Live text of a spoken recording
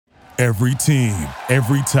Every team,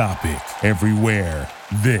 every topic, everywhere.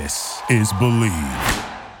 This is Believe.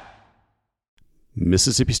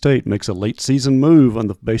 Mississippi State makes a late-season move on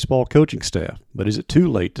the baseball coaching staff, but is it too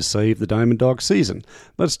late to save the Diamond Dog season?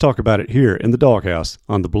 Let's talk about it here in the Dawghouse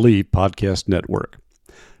on the Believe Podcast Network.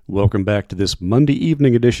 Welcome back to this Monday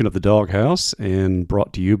evening edition of the Dawghouse, and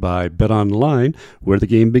brought to you by BetOnline, where the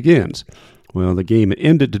game begins. Well, the game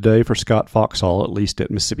ended today for Scott Foxhall, at least at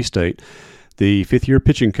Mississippi State. The fifth-year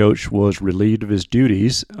pitching coach was relieved of his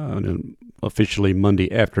duties officially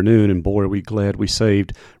Monday afternoon, and boy, are we glad we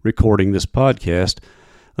saved recording this podcast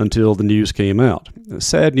until the news came out.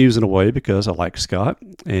 Sad news in a way because I like Scott,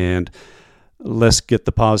 and let's get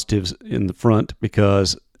the positives in the front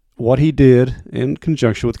because what he did in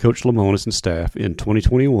conjunction with Coach Lemonis and staff in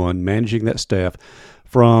 2021, managing that staff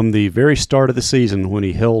from the very start of the season when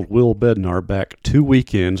he held Will Bednar back 2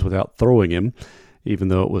 weekends without throwing him, even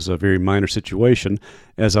though it was a very minor situation.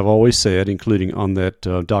 As I've always said, including on that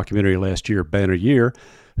documentary last year, Banner Year,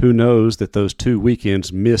 who knows that those 2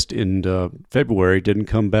 weekends missed in February didn't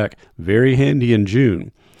come back very handy in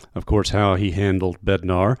June. Of course, how he handled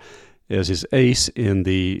Bednar as his ace in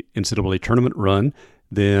the NCAA tournament run,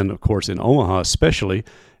 then, of course, in Omaha especially,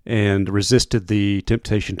 and resisted the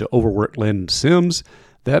temptation to overwork Landon Sims.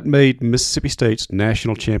 That made Mississippi State's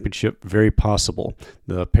national championship very possible.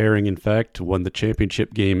 The pairing, in fact, won the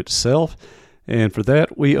championship game itself, and for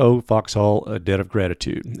that we owe Foxhall a debt of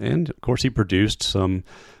gratitude. And, of course, he produced some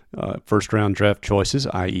first-round draft choices,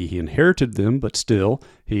 i.e. he inherited them, but still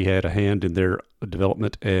he had a hand in their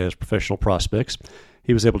development as professional prospects.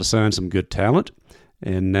 He was able to sign some good talent,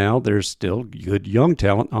 and now there's still good young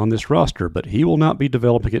talent on this roster, but he will not be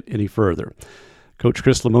developing it any further. Coach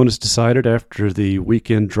Chris Lemonis decided after the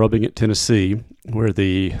weekend drubbing at Tennessee, where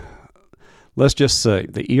let's just say,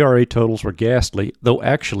 the ERA totals were ghastly, though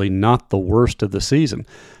actually not the worst of the season.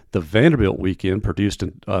 The Vanderbilt weekend produced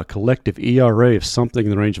a collective ERA of something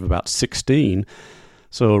in the range of about 16.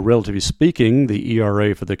 So relatively speaking, the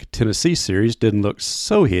ERA for the Tennessee series didn't look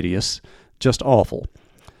so hideous, just awful.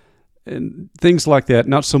 And things like that,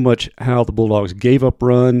 not so much how the Bulldogs gave up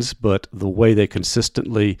runs, but the way they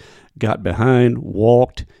consistently got behind,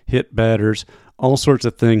 walked, hit batters, all sorts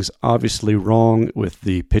of things obviously wrong with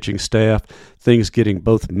the pitching staff, things getting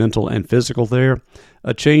both mental and physical there.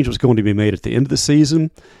 A change was going to be made at the end of the season,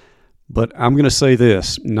 but I'm going to say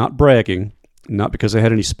this, not bragging, not because I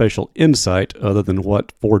had any special insight other than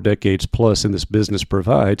what 4 decades plus in this business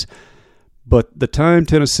provides, but the time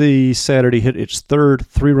Tennessee Saturday hit its third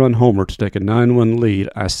 3-run homer to take a 9-1 lead,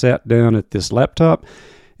 I sat down at this laptop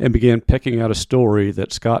and began pecking out a story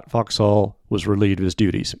that Scott Foxhall was relieved of his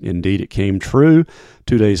duties. Indeed, it came true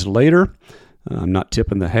 2 days later. I'm not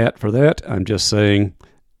tipping the hat for that. I'm just saying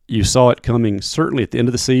you saw it coming certainly at the end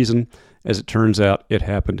of the season. As it turns out, it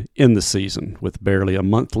happened in the season with barely a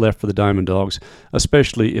month left for the Diamond Dogs,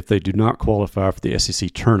 especially if they do not qualify for the SEC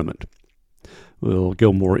tournament. We'll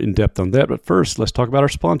go more in-depth on that, but first, let's talk about our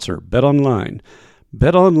sponsor, BetOnline.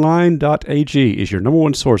 BetOnline.ag is your number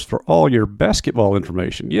one source for all your basketball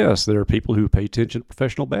information. Yes, there are people who pay attention to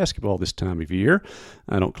professional basketball this time of year.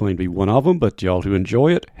 I don't claim to be one of them, but y'all who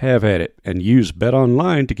enjoy it, have at it, and use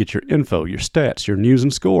BetOnline to get your info, your stats, your news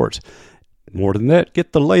and scores. More than that,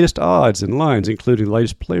 get the latest odds and lines, including the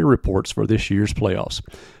latest player reports for this year's playoffs.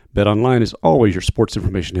 BetOnline is always your sports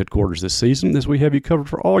information headquarters this season, as we have you covered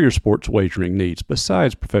for all your sports wagering needs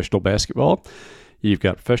besides professional basketball. You've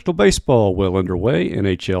got professional baseball well underway,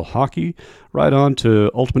 NHL hockey, right on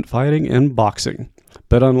to ultimate fighting and boxing.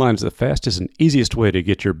 BetOnline is the fastest and easiest way to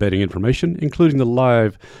get your betting information, including the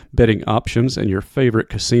live betting options and your favorite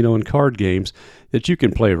casino and card games that you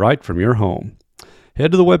can play right from your home.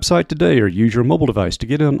 Head to the website today or use your mobile device to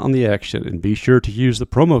get in on the action, and be sure to use the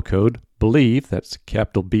promo code BELIEVE, that's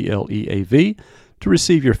capital BLEAV, to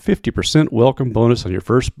receive your 50% welcome bonus on your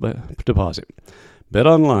first deposit.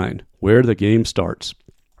 BetOnline, where the game starts.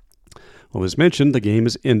 Well, as mentioned, the game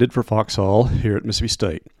has ended for Foxhall here at Mississippi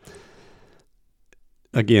State.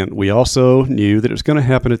 Again, we also knew that it was going to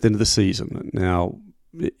happen at the end of the season. Now,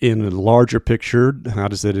 in a larger picture, how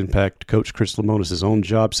does that impact Coach Chris Lemonis' own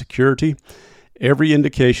job security? Every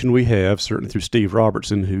indication we have, certainly through Steve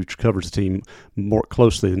Robertson, who covers the team more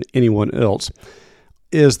closely than anyone else,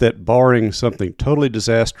 is that barring something totally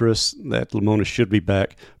disastrous, that Lemonis should be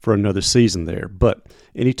back for another season there. But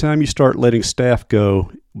anytime you start letting staff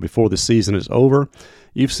go before the season is over,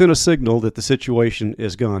 You've sent a signal that the situation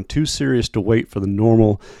has gone too serious to wait for the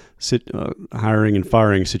normal hiring and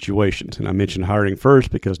firing situations. And I mentioned hiring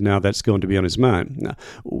first because now that's going to be on his mind. Now,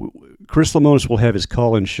 Chris Lemonis will have his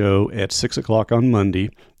call-in show at 6 o'clock on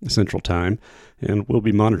Monday, Central Time, and we'll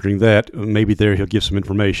be monitoring that. Maybe there he'll give some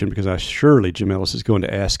information because surely Jim Ellis is going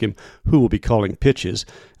to ask him who will be calling pitches.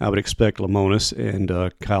 I would expect Lemonis and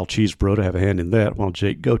Kyle Cheesebro to have a hand in that, while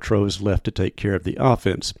Jake Gautreaux is left to take care of the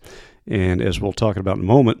offense. And as we'll talk about in a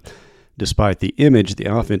moment, despite the image, the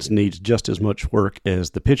offense needs just as much work as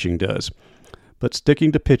the pitching does. But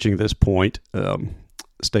sticking to pitching at this point,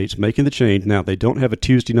 State's making the change. Now, they don't have a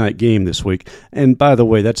Tuesday night game this week. And by the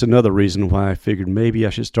way, that's another reason why I figured maybe I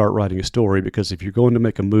should start writing a story, because if you're going to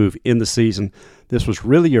make a move in the season, this was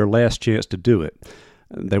really your last chance to do it.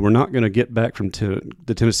 They were not going to get back from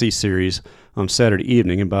the Tennessee series on Saturday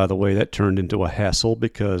evening. And by the way, that turned into a hassle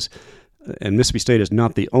because and Mississippi State is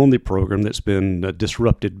not the only program that's been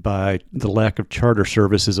disrupted by the lack of charter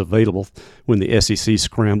services available when the SEC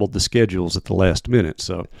scrambled the schedules at the last minute.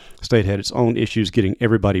 So State had its own issues getting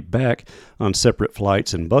everybody back on separate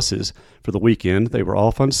flights and buses for the weekend. They were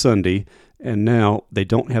off on Sunday, and now they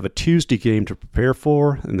don't have a Tuesday game to prepare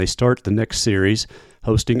for, and they start the next series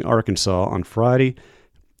hosting Arkansas on Friday.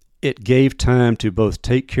 It gave time to both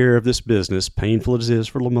take care of this business, painful as it is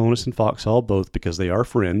for Lemonis and Foxhall, both because they are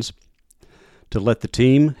friends, to let the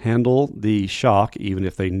team handle the shock, even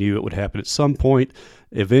if they knew it would happen at some point.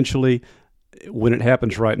 Eventually, when it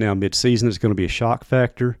happens right now, mid-season, it's going to be a shock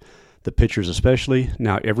factor, the pitchers especially.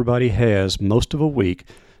 Now everybody has most of a week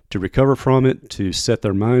to recover from it, to set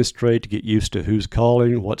their minds straight, to get used to who's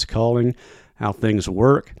calling, what's calling, how things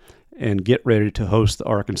work, and get ready to host the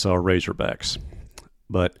Arkansas Razorbacks.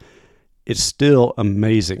 But it's still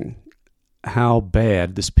amazing how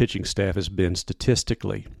bad this pitching staff has been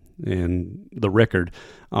statistically. And the record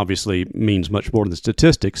obviously means much more than the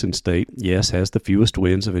statistics. And State, yes, has the fewest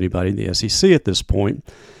wins of anybody in the SEC at this point.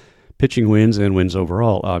 Pitching wins and wins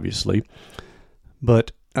overall, obviously.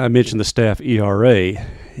 But I mentioned the staff ERA.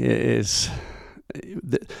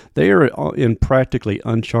 They are in practically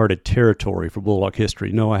uncharted territory for Bulldog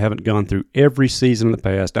history. No, I haven't gone through every season in the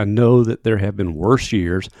past. I know that there have been worse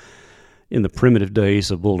years in the primitive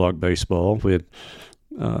days of Bulldog baseball with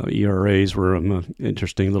ERAs were an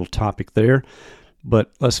interesting little topic there.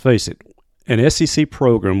 But let's face it, an SEC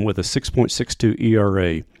program with a 6.62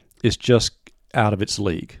 ERA is just out of its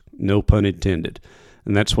league, no pun intended.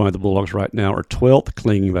 And that's why the Bulldogs right now are 12th,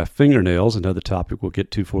 clinging by fingernails, another topic we'll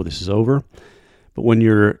get to before this is over. But when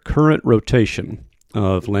your current rotation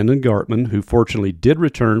of Landon Gartman, who fortunately did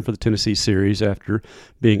return for the Tennessee series after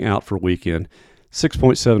being out for a weekend,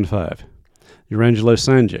 6.75. Urangelo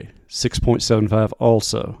Sanjay, 6.75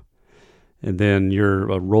 also. And then your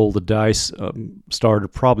roll the dice starter,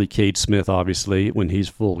 probably Cade Smith, obviously, when he's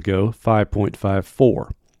full to go,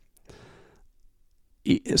 5.54.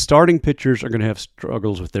 Starting pitchers are going to have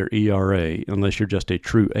struggles with their ERA unless you're just a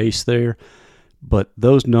true ace there. But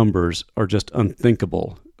those numbers are just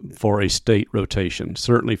unthinkable for a State rotation,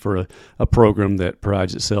 certainly for a program that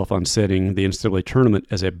prides itself on setting the NCAA tournament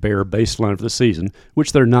as a bare baseline for the season,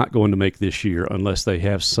 which they're not going to make this year unless they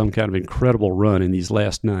have some kind of incredible run in these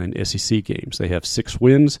last 9 SEC games. They have 6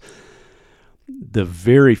 wins. The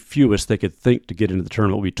very fewest they could think to get into the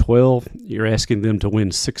tournament will be 12. You're asking them to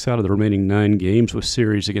win 6 out of the remaining 9 games with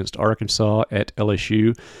series against Arkansas, at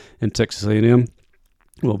LSU, and Texas A&M.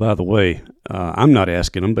 Well, by the way, I'm not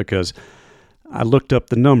asking them because I looked up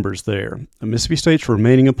the numbers there. Mississippi State's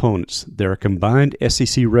remaining opponents, their combined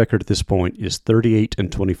SEC record at this point is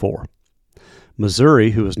 38-24.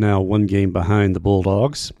 Missouri, who is now 1 game behind the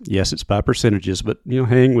Bulldogs, yes, it's by percentages, but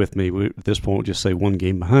hang with me. At this point, we'll just say 1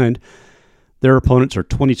 game behind. Their opponents are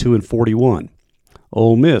 22-41.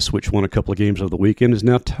 Ole Miss, which won a couple of games over the weekend, is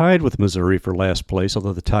now tied with Missouri for last place,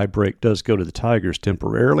 although the tie break does go to the Tigers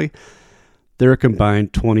temporarily. They're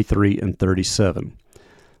combined 23-37.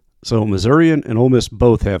 So Missouri and Ole Miss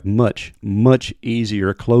both have much, much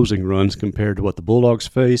easier closing runs compared to what the Bulldogs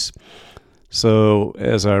face. So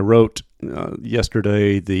as I wrote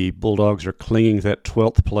yesterday, the Bulldogs are clinging to that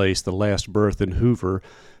 12th place, the last berth in Hoover,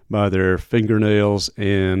 by their fingernails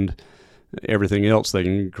and everything else they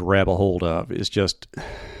can grab a hold of. It's just,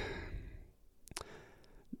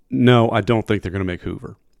 no, I don't think they're going to make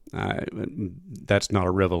Hoover. That's not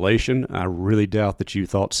a revelation. I really doubt that you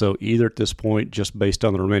thought so either at this point, just based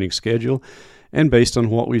on the remaining schedule and based on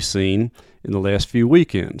what we've seen in the last few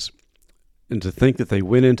weekends. And to think that they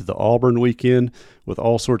went into the Auburn weekend with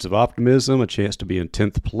all sorts of optimism, a chance to be in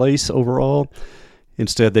 10th place overall.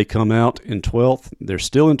 Instead, they come out in 12th. They're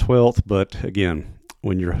still in 12th, but again,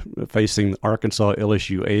 when you're facing Arkansas,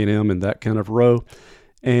 LSU, A&M in that kind of row,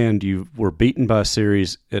 and you were beaten by a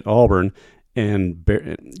series at Auburn, and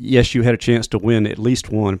yes, you had a chance to win at least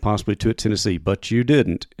one, possibly two at Tennessee, but you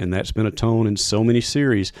didn't, and that's been a tone in so many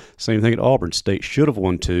series. Same thing at Auburn. State should have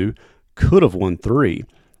won 2, could have won 3,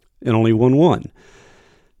 and only won 1.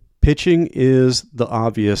 Pitching is the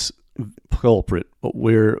obvious culprit, but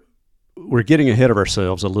we're getting ahead of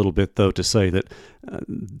ourselves a little bit, though, to say that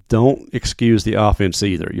don't excuse the offense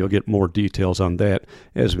either. You'll get more details on that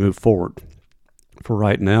as we move forward. For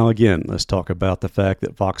right now, again, let's talk about the fact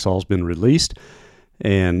that Foxhall's been released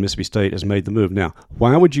and Mississippi State has made the move. Now,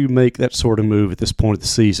 why would you make that sort of move at this point of the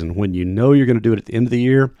season when you know you're going to do it at the end of the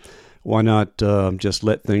year? Why not just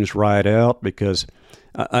let things ride out? Because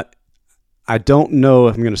I don't know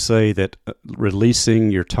if I'm going to say that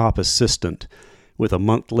releasing your top assistant with a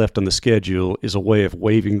month left on the schedule is a way of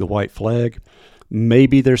waving the white flag.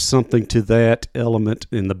 Maybe there's something to that element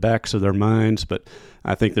in the backs of their minds, but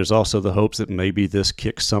I think there's also the hopes that maybe this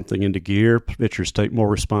kicks something into gear. Pitchers take more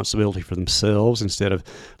responsibility for themselves instead of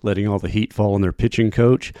letting all the heat fall on their pitching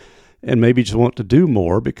coach, and maybe just want to do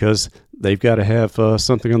more because they've got to have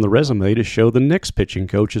something on the resume to show the next pitching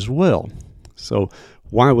coach as well. So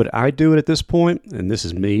why would I do it at this point? And this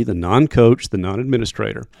is me, the non-coach, the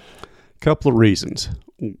non-administrator. Couple of reasons.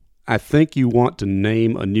 I think you want to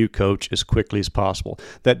name a new coach as quickly as possible.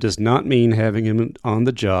 That does not mean having him on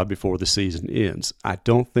the job before the season ends. I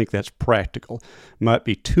don't think that's practical. Might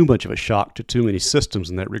be too much of a shock to too many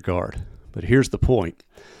systems in that regard. But here's the point.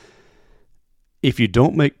 If you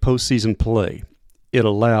don't make postseason play, it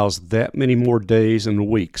allows that many more days and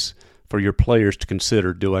weeks for your players to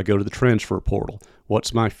consider, do I go to the transfer portal?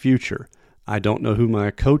 What's my future? I don't know who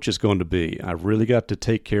my coach is going to be. I've really got to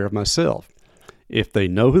take care of myself. If they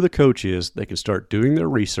know who the coach is, they can start doing their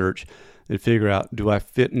research and figure out, do I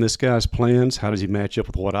fit in this guy's plans? How does he match up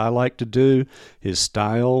with what I like to do? His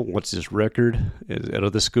style? What's his record at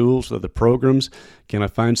other schools, other programs? Can I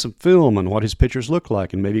find some film on what his pitchers look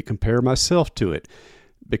like and maybe compare myself to it?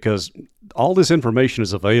 Because all this information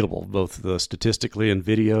is available, both statistically and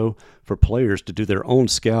video, for players to do their own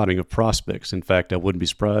scouting of prospects. In fact, I wouldn't be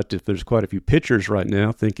surprised if there's quite a few pitchers right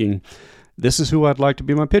now thinking, this is who I'd like to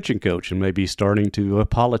be my pitching coach, and maybe starting to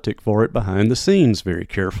politic for it behind the scenes very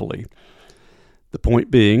carefully. The point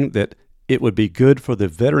being that it would be good for the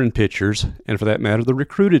veteran pitchers, and for that matter, the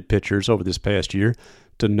recruited pitchers over this past year,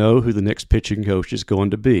 to know who the next pitching coach is going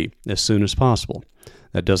to be as soon as possible.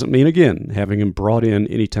 That doesn't mean, again, having him brought in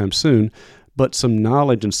anytime soon, but some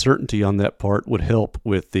knowledge and certainty on that part would help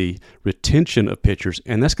with the retention of pitchers,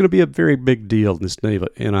 and that's going to be a very big deal in this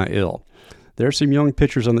NIL. There are some young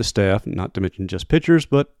pitchers on the staff, not to mention just pitchers,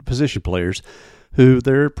 but position players, who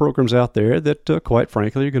there are programs out there that, quite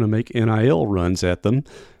frankly, are going to make NIL runs at them,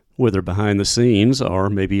 whether behind the scenes or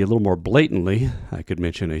maybe a little more blatantly. I could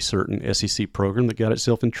mention a certain SEC program that got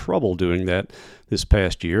itself in trouble doing that this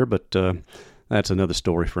past year, but that's another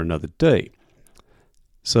story for another day.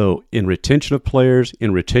 So in retention of players,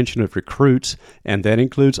 in retention of recruits, and that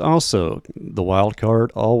includes also the wild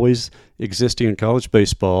card always existing in college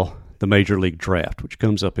baseball, the Major League Draft, which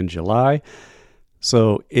comes up in July.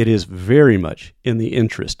 So it is very much in the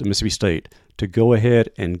interest of Mississippi State to go ahead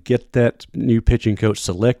and get that new pitching coach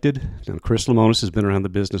selected. Now, Chris Lemonis has been around the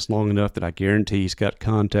business long enough that I guarantee he's got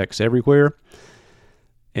contacts everywhere.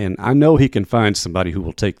 And I know he can find somebody who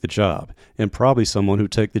will take the job, and probably someone who will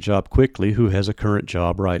take the job quickly who has a current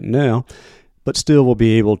job right now, but still will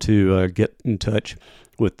be able to get in touch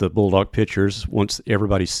with the Bulldog pitchers once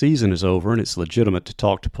everybody's season is over and it's legitimate to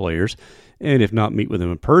talk to players. And if not, meet with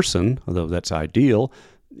them in person, although that's ideal,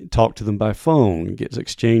 talk to them by phone,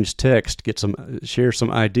 exchange text, share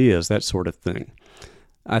some ideas, that sort of thing.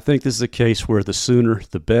 I think this is a case where the sooner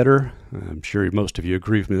the better. I'm sure most of you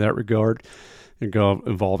agree with me in that regard.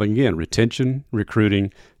 Involving, again, retention,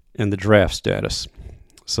 recruiting, and the draft status.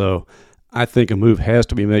 So I think a move has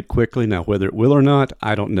to be made quickly. Now, whether it will or not,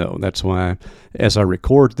 I don't know. That's why, as I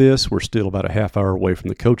record this, we're still about a half hour away from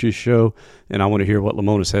the coaches' show, and I want to hear what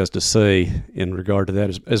Lemonis has to say in regard to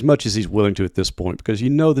that as much as he's willing to at this point, because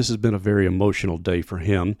this has been a very emotional day for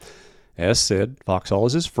him. As said, Foxhall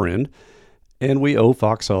is his friend, and we owe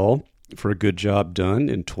Foxhall for a good job done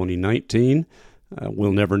in 2019.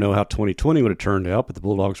 We'll never know how 2020 would have turned out, but the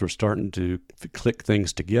Bulldogs were starting to click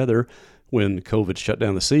things together when COVID shut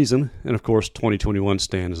down the season, and of course 2021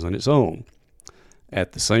 stands on its own.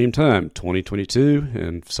 At the same time, 2022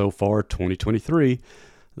 and so far 2023,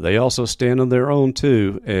 they also stand on their own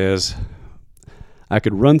too, as I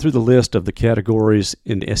could run through the list of the categories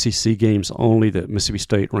in the SEC games only that Mississippi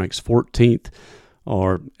State ranks 14th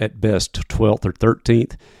or at best 12th or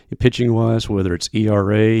 13th in pitching-wise, whether it's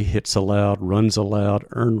ERA, hits allowed, runs allowed,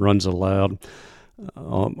 earned runs allowed,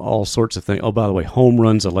 all sorts of things. Oh, by the way, home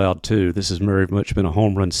runs allowed too. This has very much been a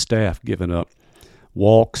home run staff given up.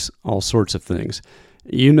 Walks, all sorts of things.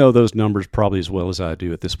 You know those numbers probably as well as I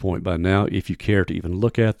do at this point by now, if you care to even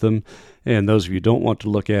look at them. And those of you who don't want to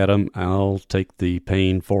look at them, I'll take the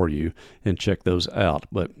pain for you and check those out.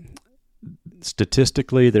 But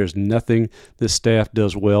statistically, there's nothing this staff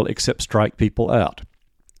does well except strike people out.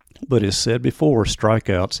 But as said before,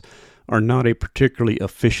 strikeouts are not a particularly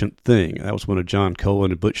efficient thing. That was one of John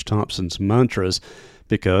Cohen and Butch Thompson's mantras,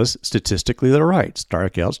 because statistically they're right.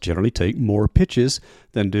 Strikeouts generally take more pitches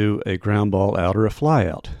than do a ground ball out or a fly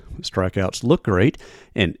out. Strikeouts look great,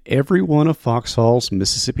 and every one of Foxhall's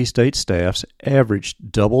Mississippi State staffs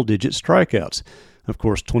averaged double-digit strikeouts. Of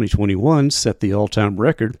course, 2021 set the all-time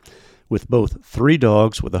record with both three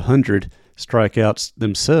dogs with 100 strikeouts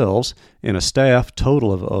themselves and a staff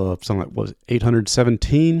total of something like, was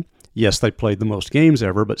 817? Yes, they played the most games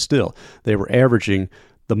ever, but still, they were averaging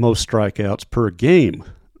the most strikeouts per game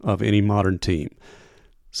of any modern team.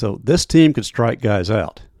 So this team could strike guys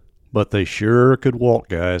out, but they sure could walk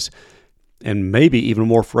guys, and maybe even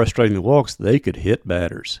more frustrating than walks, they could hit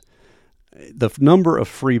batters. The number of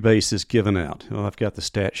free bases given out, well, I've got the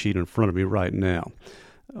stat sheet in front of me right now.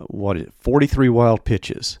 43 wild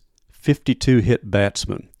pitches, 52 hit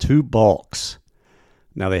batsmen, 2 balks.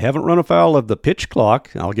 Now, they haven't run afoul of the pitch clock.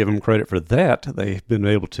 I'll give them credit for that. They've been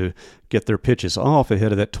able to get their pitches off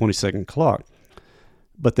ahead of that 20-second clock.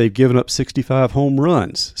 But they've given up 65 home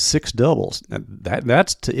runs, 6 doubles.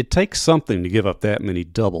 It takes something to give up that many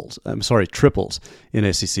triples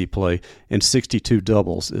in SEC play, and 62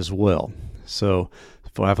 doubles as well. So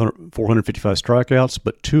 455 strikeouts,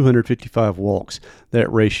 but 255 walks.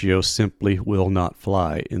 That ratio simply will not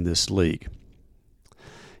fly in this league.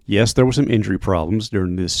 Yes, there were some injury problems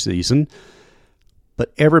during this season,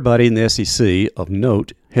 but everybody in the SEC of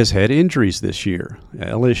note has had injuries this year.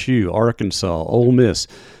 LSU, Arkansas, Ole Miss,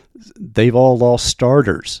 they've all lost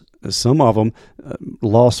starters. Some of them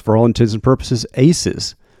lost, for all intents and purposes,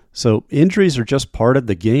 aces. So injuries are just part of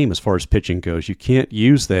the game as far as pitching goes. You can't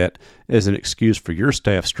use that as an excuse for your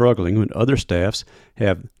staff struggling when other staffs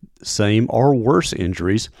have same or worse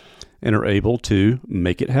injuries and are able to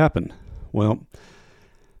make it happen. Well,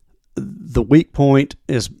 the weak point,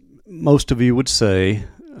 as most of you would say,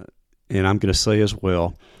 and I'm going to say as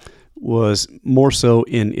well, was more so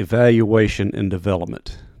in evaluation and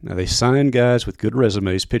development. Now, they signed guys with good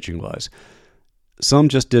resumes pitching-wise. Some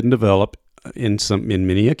just didn't develop in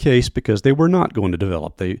many a case because they were not going to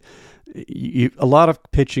develop. A lot of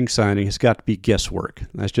pitching signing has got to be guesswork.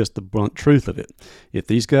 That's just the blunt truth of it. If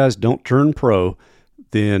these guys don't turn pro,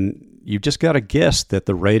 then you've just got to guess that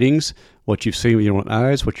the ratings, what you've seen with your own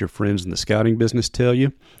eyes, what your friends in the scouting business tell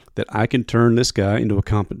you, that I can turn this guy into a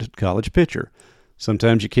competent college pitcher.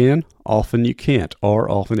 Sometimes you can, often you can't, or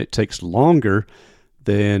often it takes longer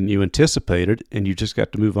than you anticipated, and you just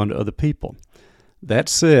got to move on to other people. That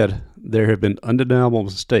said, there have been undeniable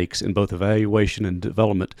mistakes in both evaluation and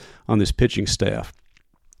development on this pitching staff.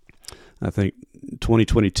 I think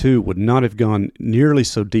 2022 would not have gone nearly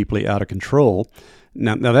so deeply out of control.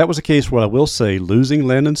 Now that was a case where I will say losing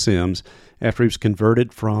Landon Sims after he was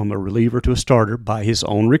converted from a reliever to a starter by his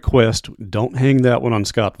own request, don't hang that one on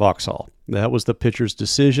Scott Foxhall. That was the pitcher's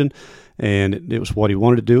decision, and it was what he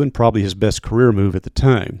wanted to do and probably his best career move at the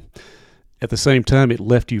time. At the same time, it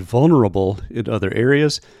left you vulnerable in other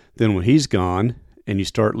areas. Then when he's gone and you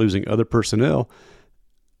start losing other personnel,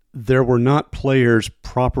 there were not players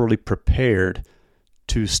properly prepared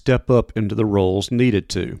to step up into the roles needed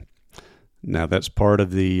to. Now, that's part of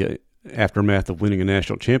the aftermath of winning a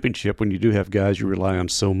national championship when you do have guys you rely on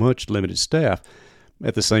so much, limited staff.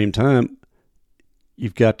 At the same time,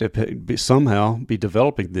 you've got to somehow be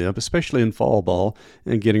developing them, especially in fall ball,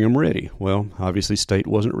 and getting them ready. Well, obviously State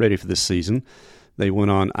wasn't ready for this season. They went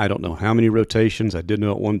on, I don't know how many rotations. I did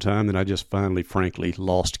know at one time, and I just finally, frankly,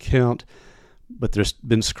 lost count. But there's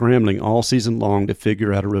been scrambling all season long to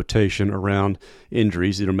figure out a rotation around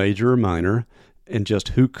injuries, either major or minor, and just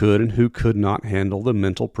who could and who could not handle the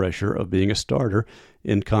mental pressure of being a starter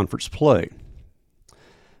in conference play.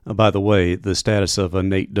 By the way, the status of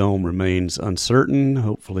Nate Dome remains uncertain.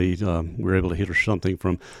 Hopefully we're able to hear something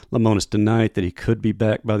from Lemonis tonight that he could be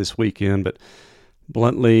back by this weekend. But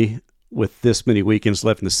bluntly, with this many weekends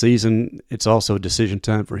left in the season, it's also a decision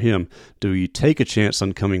time for him. Do you take a chance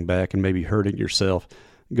on coming back and maybe hurting yourself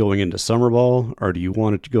going into summer ball, or do you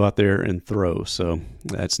want it to go out there and throw? So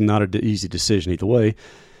that's not an easy decision either way.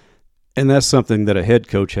 And that's something that a head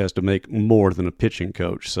coach has to make more than a pitching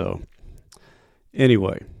coach. So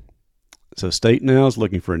anyway, so State now is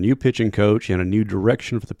looking for a new pitching coach and a new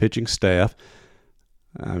direction for the pitching staff.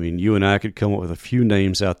 I mean, you and I could come up with a few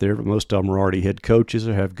names out there, but most of them are already head coaches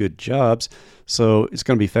or have good jobs. So it's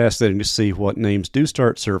going to be fascinating to see what names do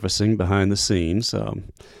start surfacing behind the scenes.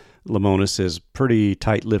 Lemonis is pretty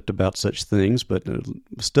tight-lipped about such things, but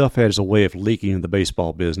stuff has a way of leaking in the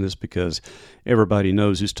baseball business because everybody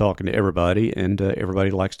knows who's talking to everybody, and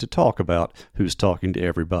everybody likes to talk about who's talking to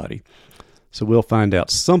everybody. So we'll find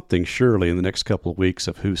out something surely in the next couple of weeks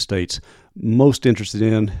of who State's most interested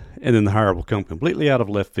in, and then the hire will come completely out of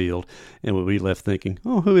left field, and we'll be left thinking,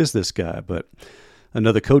 oh, who is this guy? But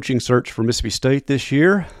another coaching search for Mississippi State this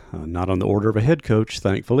year, not on the order of a head coach,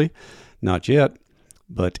 thankfully, not yet.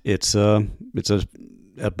 But it's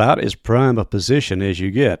about as prime a position as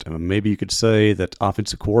you get. Maybe you could say that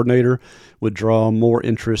offensive coordinator would draw more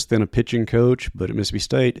interest than a pitching coach, but at Mississippi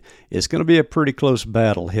State, it's going to be a pretty close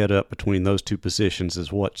battle head up between those two positions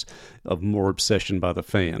is what's of more obsession by the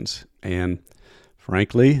fans. And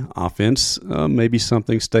frankly, offense may be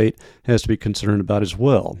something State has to be concerned about as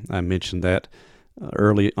well. I mentioned that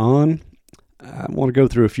early on. I want to go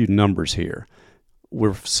through a few numbers here.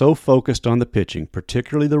 We're so focused on the pitching,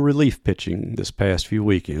 particularly the relief pitching this past few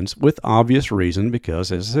weekends, with obvious reason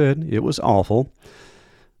because, as I said, it was awful.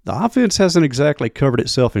 The offense hasn't exactly covered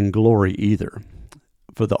itself in glory either.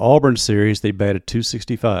 For the Auburn series, they batted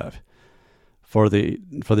 .265. For the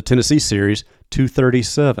Tennessee series,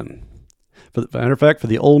 .237. Matter of fact, for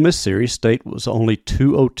the Ole Miss series, State was only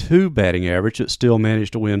 .202 batting average. It still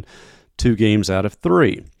managed to win 2 games out of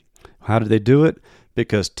 3. How did they do it?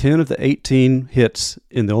 Because 10 of the 18 hits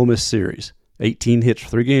in the Ole Miss series, 18 hits for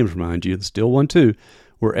 3 games, mind you, still won 2,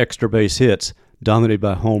 were extra base hits dominated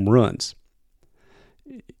by home runs.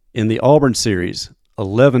 In the Auburn series,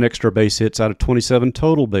 11 extra base hits out of 27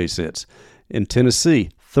 total base hits. In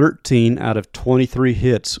Tennessee, 13 out of 23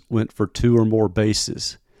 hits went for 2 or more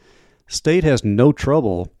bases. State has no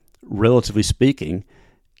trouble, relatively speaking,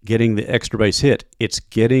 getting the extra base hit. It's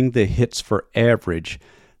getting the hits for average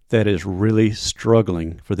that is really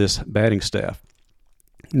struggling for this batting staff.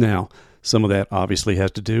 Now, some of that obviously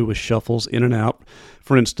has to do with shuffles in and out.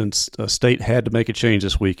 For instance, State had to make a change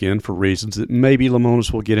this weekend for reasons that maybe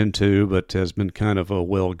Lemonis will get into, but has been kind of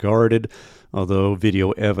well guarded, although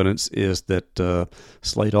video evidence is that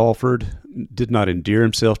Slade Alford did not endear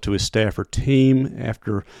himself to his staff or team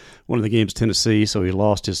after one of the games in Tennessee, so he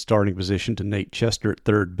lost his starting position to Nate Chester at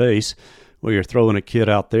third base. Well, you're throwing a kid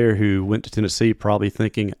out there who went to Tennessee probably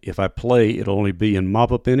thinking, if I play, it'll only be in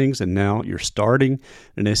mop-up innings, and now you're starting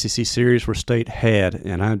an SEC series where State had,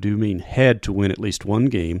 and I do mean had, to win at least one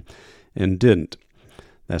game, and didn't.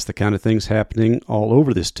 That's the kind of things happening all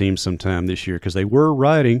over this team sometime this year, because they were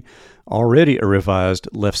riding already a revised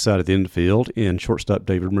left side of the infield in shortstop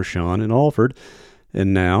David Mershon and Alford,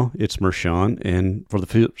 and now it's Mershon, and for the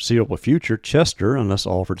foreseeable future, Chester, unless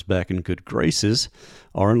Alford's back in good graces,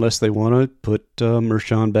 or unless they want to put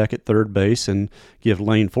Mershon back at third base and give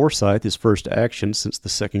Lane Forsythe his first action since the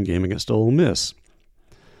second game against Ole Miss.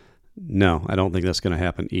 No, I don't think that's going to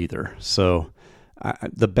happen either. So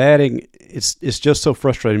the batting, it's just so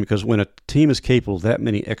frustrating because when a team is capable of that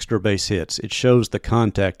many extra base hits, it shows the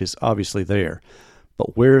contact is obviously there.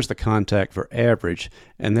 But where's the contact for average?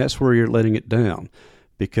 And that's where you're letting it down,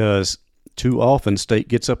 because too often State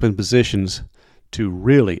gets up in positions to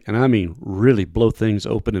really, and I mean really, blow things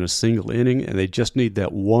open in a single inning, and they just need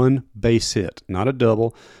that one base hit, not a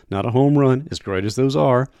double, not a home run, as great as those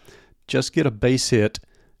are. Just get a base hit,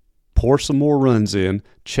 pour some more runs in,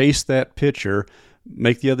 chase that pitcher,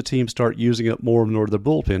 make the other team start using up more of their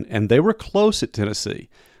bullpen, and they were close at Tennessee.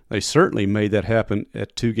 They certainly made that happen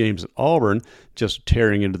at 2 games at Auburn, just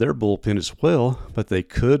tearing into their bullpen as well, but they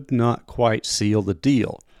could not quite seal the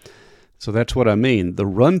deal. So that's what I mean. The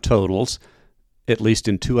run totals, at least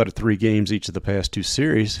in 2 out of 3 games each of the past 2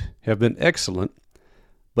 series, have been excellent,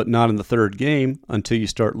 but not in the third game until you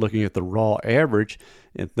start looking at the raw average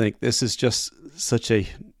and think this is just such a,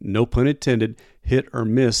 no pun intended, hit or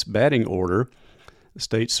miss batting order. The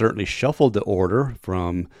State certainly shuffled the order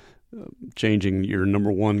from changing your number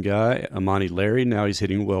 1 guy, Amani Larry. Now he's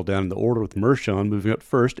hitting well down in the order with Mershon moving up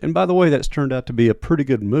first. And by the way, that's turned out to be a pretty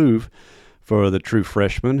good move for the true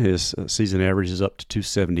freshman. His season average is up to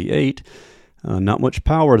 .278. Not much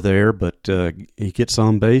power there, but he gets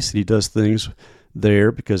on base and he does things there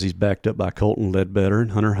because he's backed up by Colton Ledbetter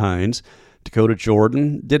and Hunter Hines. Dakota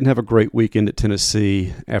Jordan didn't have a great weekend at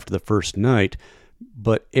Tennessee after the first night,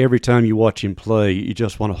 but every time you watch him play, you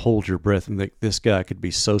just want to hold your breath and think this guy could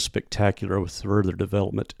be so spectacular with further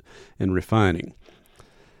development and refining.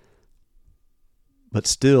 But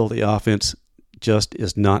still, the offense just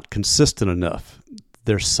is not consistent enough.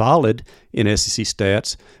 They're solid in SEC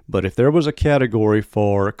stats, but if there was a category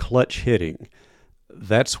for clutch hitting,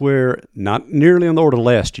 that's where, not nearly on the order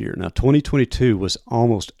last year. Now, 2022 was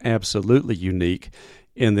almost absolutely unique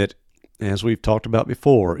in that, as we've talked about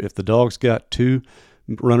before, if the Dogs got 2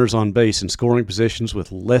 runners on base in scoring positions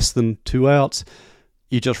with less than 2 outs,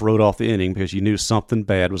 you just wrote off the inning because you knew something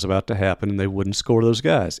bad was about to happen and they wouldn't score those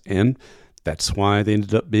guys. And that's why they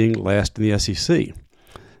ended up being last in the SEC.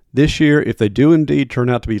 This year, if they do indeed turn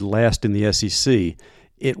out to be last in the SEC,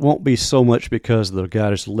 it won't be so much because the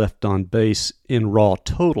guys left on base in raw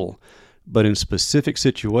total, but in specific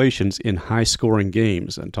situations in high-scoring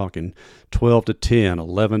games. I'm talking 12-10,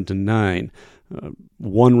 11-9,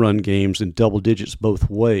 one-run games in double digits both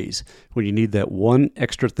ways. When you need that one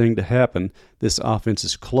extra thing to happen, this offense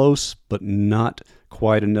is close, but not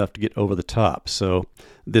quite enough to get over the top. So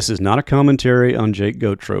this is not a commentary on Jake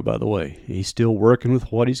Gautreaux, by the way. He's still working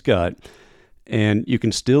with what he's got, and you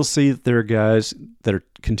can still see that there are guys that are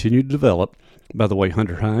continuing to develop. By the way,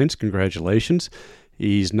 Hunter Hines, congratulations.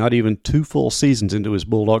 He's not even 2 full seasons into his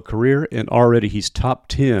Bulldog career, and already he's top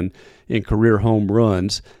 10 in career home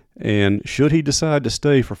runs. And should he decide to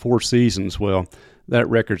stay for 4 seasons, well, that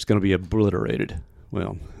record's going to be obliterated.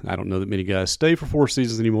 Well, I don't know that many guys stay for 4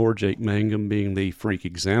 seasons anymore, Jake Mangum being the freak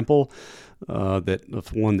example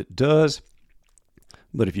of one that does.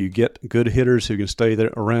 But if you get good hitters who can stay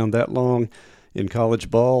there around that long in college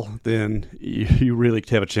ball, then you really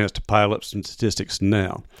have a chance to pile up some statistics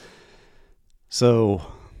now. So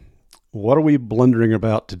what are we blundering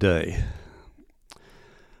about today?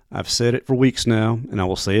 I've said it for weeks now, and I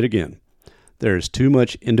will say it again. There is too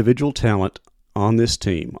much individual talent on this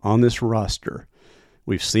team, on this roster.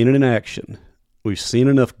 We've seen it in action. We've seen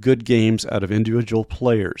enough good games out of individual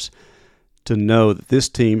players to know that this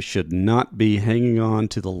team should not be hanging on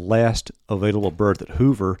to the last available berth at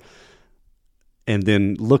Hoover and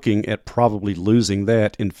then looking at probably losing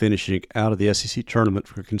that and finishing out of the SEC tournament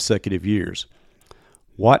for consecutive years.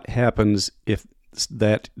 What happens if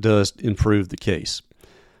that does improve the case?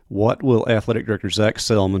 What will Athletic Director Zach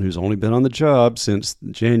Selman, who's only been on the job since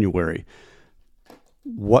January,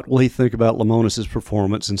 what will he think about Lemonis'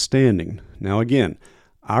 performance and standing? Now, again,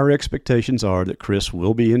 our expectations are that Chris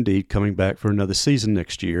will be indeed coming back for another season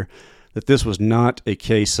next year, that this was not a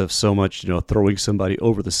case of so much, throwing somebody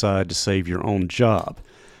over the side to save your own job.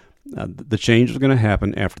 The change was going to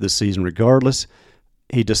happen after this season regardless.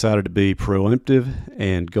 He decided to be preemptive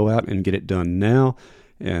and go out and get it done now,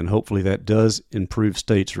 and hopefully that does improve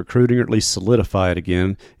State's recruiting, or at least solidify it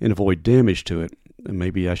again and avoid damage to it. And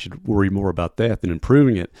maybe I should worry more about that than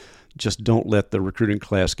improving it. Just don't let the recruiting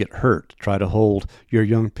class get hurt. Try to hold your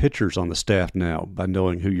young pitchers on the staff now by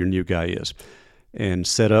knowing who your new guy is, and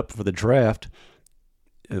set up for the draft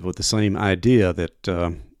with the same idea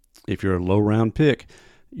that if you're a low-round pick,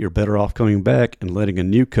 you're better off coming back and letting a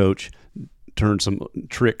new coach turn some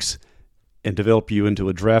tricks and develop you into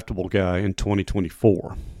a draftable guy in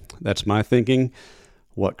 2024. That's my thinking.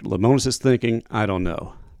 What Lemonis is thinking, I don't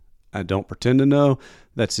know. I don't pretend to know.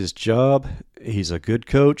 That's his job. He's a good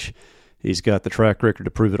coach. He's got the track record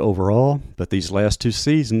to prove it overall, but these last 2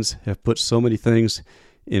 seasons have put so many things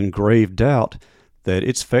in grave doubt that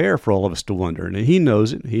it's fair for all of us to wonder. And he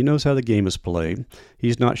knows it. He knows how the game is played.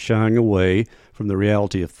 He's not shying away from the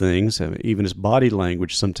reality of things. Even his body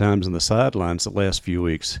language sometimes in the sidelines the last few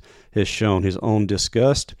weeks has shown his own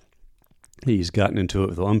disgust. He's gotten into it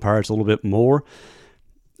with the umpires a little bit more.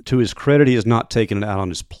 To his credit, he has not taken it out on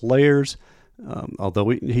his players, although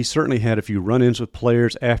he certainly had a few run-ins with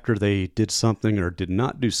players after they did something or did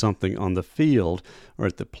not do something on the field or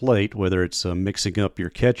at the plate, whether it's mixing up your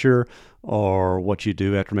catcher or what you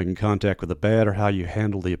do after making contact with the bat or how you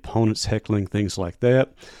handle the opponent's heckling, things like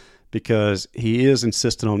that, because he is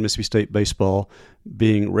insistent on Mississippi State baseball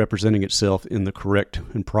representing itself in the correct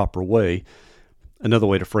and proper way. Another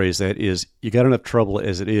way to phrase that is, you got enough trouble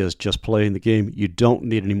as it is just playing the game. You don't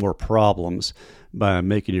need any more problems by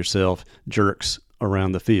making yourself jerks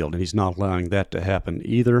around the field, and he's not allowing that to happen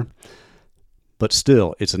either. But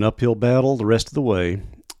still, it's an uphill battle the rest of the way.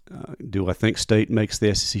 Do I think State makes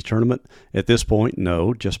the SEC tournament? At this point,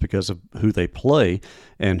 no, just because of who they play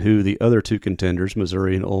and who the other 2 contenders,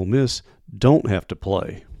 Missouri and Ole Miss, don't have to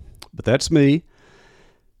play. But that's me.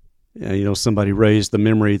 Somebody raised the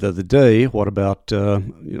memory the other day. What about,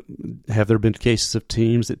 have there been cases of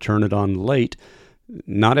teams that turn it on late?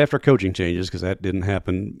 Not after coaching changes, because that didn't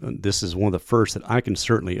happen. This is one of the first that I can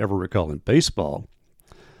certainly ever recall in baseball.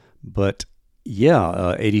 But,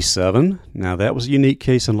 87. Now, that was a unique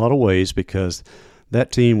case in a lot of ways because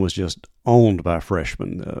that team was just owned by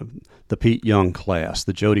freshmen. The Pete Young class,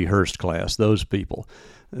 the Jody Hurst class, those people.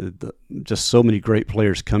 Just so many great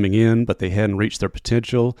players coming in, but they hadn't reached their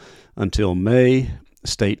potential until May.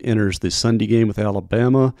 State enters the Sunday game with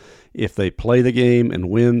Alabama. If they play the game and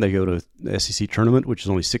win, they go to the SEC tournament, which is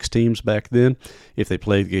only 6 teams back then. If they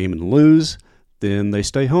play the game and lose, then they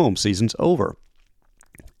stay home. Season's over.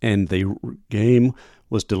 And the game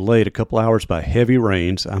was delayed a couple hours by heavy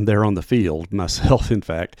rains. I'm there on the field, myself, in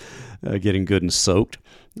fact, getting good and soaked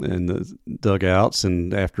in the dugouts.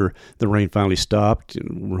 And after the rain finally stopped,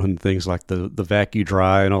 running things like the vacuum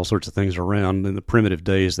dry and all sorts of things around in the primitive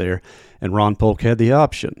days there. And Ron Polk had the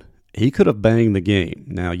option. He could have banged the game.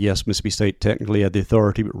 Now, yes, Mississippi State technically had the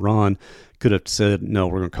authority, but Ron could have said, no,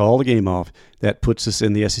 we're going to call the game off. That puts us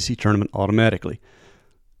in the SEC tournament automatically.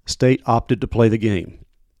 State opted to play the game.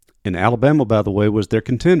 And Alabama, by the way, was their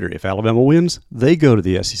contender. If Alabama wins, they go to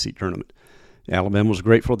the SEC tournament. Alabama was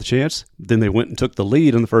grateful for the chance. Then they went and took the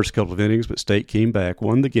lead in the first couple of innings, but State came back,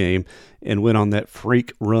 won the game, and went on that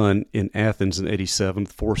freak run in Athens in '87,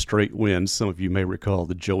 4 straight wins. Some of you may recall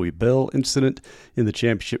the Joey Bell incident in the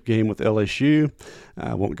championship game with LSU.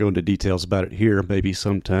 I won't go into details about it here. Maybe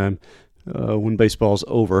sometime when baseball's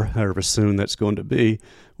over, however soon that's going to be,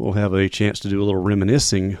 we'll have a chance to do a little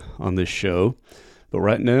reminiscing on this show. But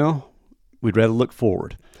right now, we'd rather look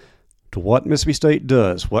forward to what Mississippi State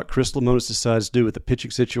does, what Chris Lemonis decides to do with the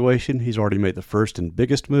pitching situation. He's already made the first and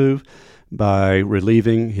biggest move by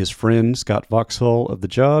relieving his friend Scott Foxhall of the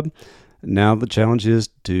job. Now the challenge is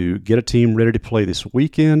to get a team ready to play this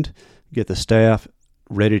weekend, get the staff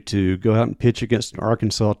ready to go out and pitch against an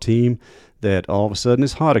Arkansas team that all of a sudden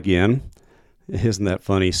is hot again. Isn't that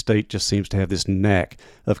funny? State just seems to have this knack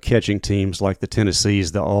of catching teams like the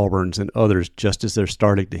Tennessees, the Auburns, and others just as they're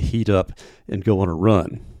starting to heat up and go on a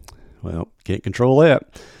run. Well, can't control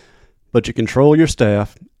that. But you control your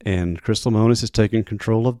staff, and Chris Lemonis is taking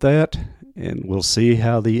control of that, and we'll see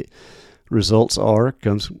how the results are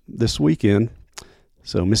comes this weekend.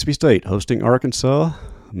 So Mississippi State hosting Arkansas,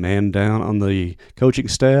 man down on the coaching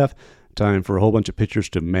staff, time for a whole bunch of pitchers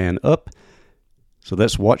to man up. So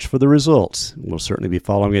let's watch for the results. We'll certainly be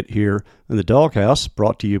following it here in the Dawghouse,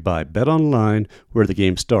 brought to you by BetOnline, where the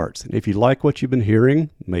game starts. And if you like what you've been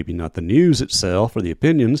hearing, maybe not the news itself or the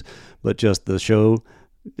opinions, but just the show,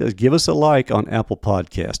 give us a like on Apple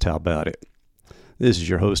Podcast. How about it? This is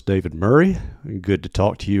your host, David Murray. Good to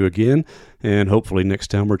talk to you again. And hopefully next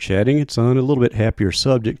time we're chatting, it's on a little bit happier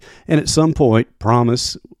subject. And at some point,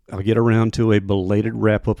 promise, I'll get around to a belated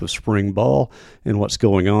wrap-up of spring ball and what's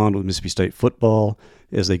going on with Mississippi State football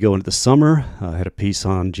as they go into the summer. I had a piece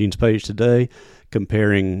on Gene's page today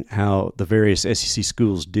comparing how the various SEC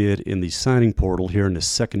schools did in the signing portal here in the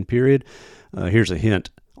second period. Here's a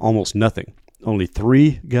hint, almost nothing. Only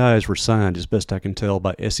 3 guys were signed, as best I can tell,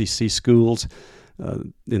 by SEC schools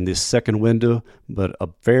in this second window, but a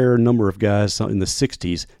fair number of guys in the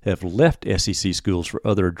 60s have left SEC schools for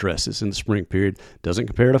other addresses in the spring period. Doesn't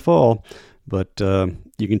compare to fall, but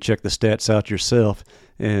you can check the stats out yourself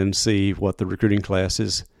and see what the recruiting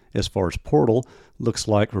classes as far as portal looks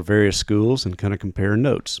like for various schools and kind of compare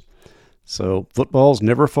notes. So football's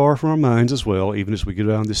never far from our minds as well, even as we go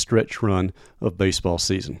down this stretch run of baseball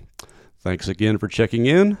season. Thanks again for checking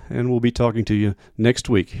in, and we'll be talking to you next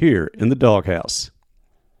week here in the Dawghouse.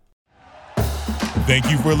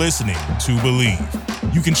 Thank you for listening to Believe.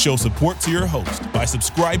 You can show support to your host by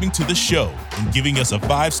subscribing to the show and giving us a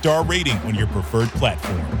 5-star rating on your preferred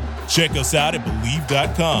platform. Check us out at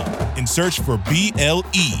Believe.com and search for BLEAV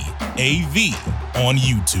on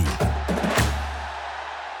YouTube.